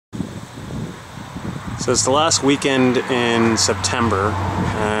So it's the last weekend in September,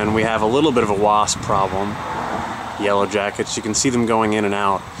 and we have a little bit of a wasp problem. Yellow jackets, you can see them going in and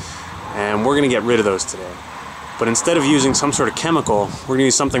out, and we're going to get rid of those today. But instead of using some sort of chemical, we're going to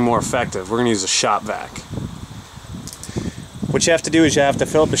use something more effective. We're going to use a Shop Vac. What you have to do is you have to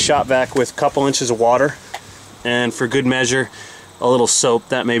fill up the Shop Vac with a couple inches of water, and for good measure, a little soap.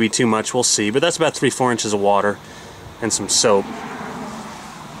 That may be too much, we'll see, but that's about 3-4 inches of water and some soap.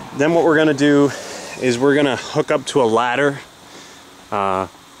 Then what we're going to do is we're going to hook up to a ladder the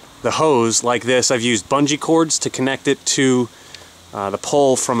hose like this. I've used bungee cords to connect it to the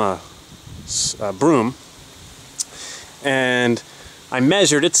pole from a broom, and I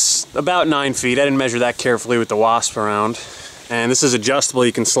measured, it's about 9 feet. I didn't measure that carefully with the wasp around, and this is adjustable.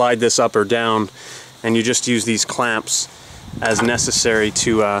 You can slide this up or down, and you just use these clamps as necessary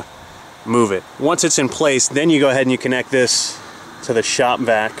to move it. Once it's in place, then you go ahead and you connect this to the Shop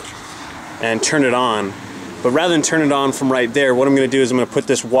Vac and turn it on. But rather than turn it on from right there, what I'm going to do is I'm going to put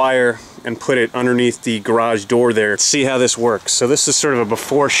this wire and put it underneath the garage door there. See how this works. So this is sort of a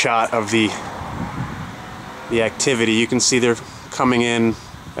before shot of the activity. You can see they're coming in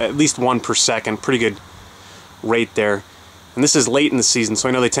at least 1 per second, pretty good rate there. And this is late in the season, so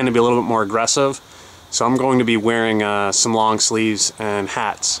I know they tend to be a little bit more aggressive. So I'm going to be wearing some long sleeves and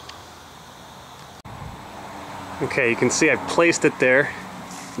hats. Okay, you can see I've placed it there.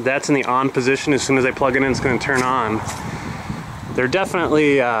 That's in the on position. As soon as I plug it in, it's going to turn on. They're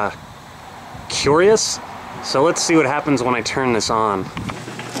definitely curious, so let's see what happens when I turn this on. That's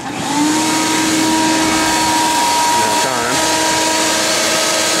on.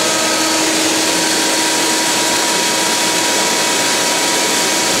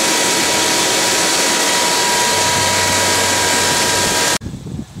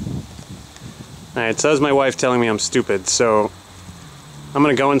 Alright, so that was my wife telling me I'm stupid, so I'm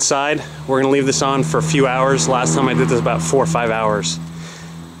going to go inside. We're going to leave this on for a few hours. Last time I did this about 4 or 5 hours,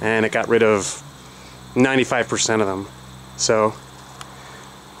 and it got rid of 95% of them. So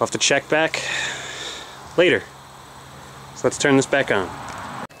we'll have to check back later. So let's turn this back on.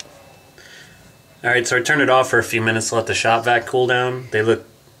 Alright, so I turned it off for a few minutes to let the Shop Vac cool down. They look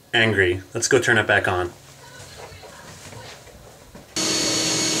angry. Let's go turn it back on.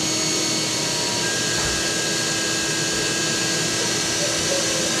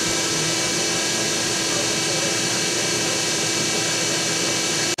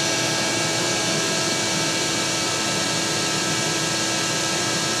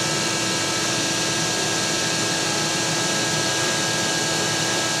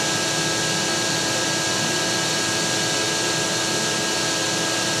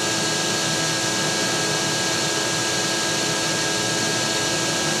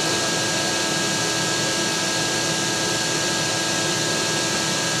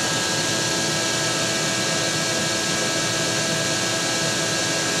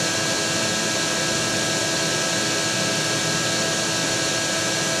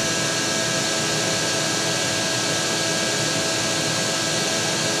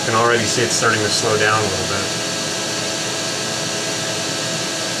 You can already see it's starting to slow down a little bit.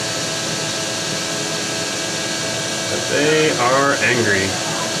 But they are angry.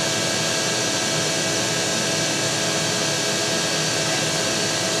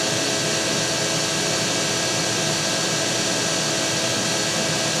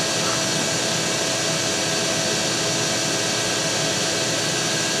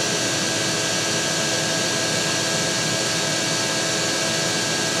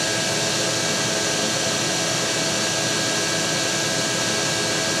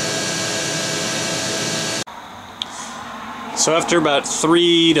 So after about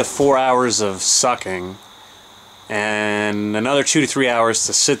 3 to 4 hours of sucking and another 2 to 3 hours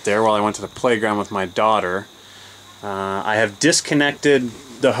to sit there while I went to the playground with my daughter, I have disconnected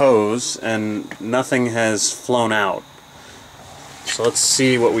the hose and nothing has flown out. So let's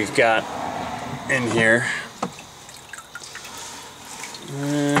see what we've got in here.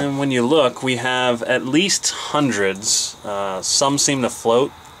 And when you look, we have at least hundreds. Some seem to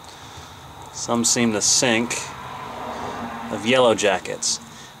float, some seem to sink, of yellow jackets.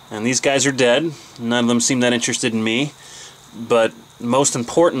 And these guys are dead. None of them seem that interested in me. But most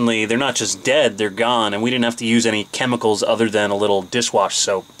importantly, they're not just dead, they're gone, and we didn't have to use any chemicals other than a little dishwash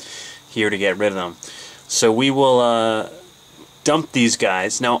soap here to get rid of them. So we will dump these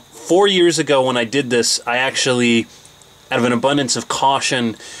guys. Now, 4 years ago when I did this, I actually, out of an abundance of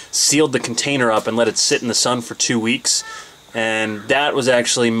caution, sealed the container up and let it sit in the sun for 2 weeks. And that was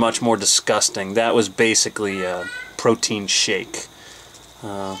actually much more disgusting. That was basically a protein shake.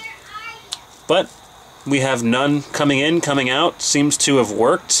 But we have none coming in, coming out. Seems to have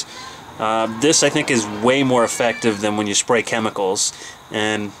worked. This I think is way more effective than when you spray chemicals,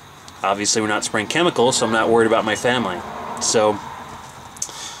 and obviously we're not spraying chemicals, so I'm not worried about my family. So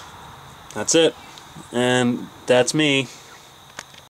that's it, and that's me.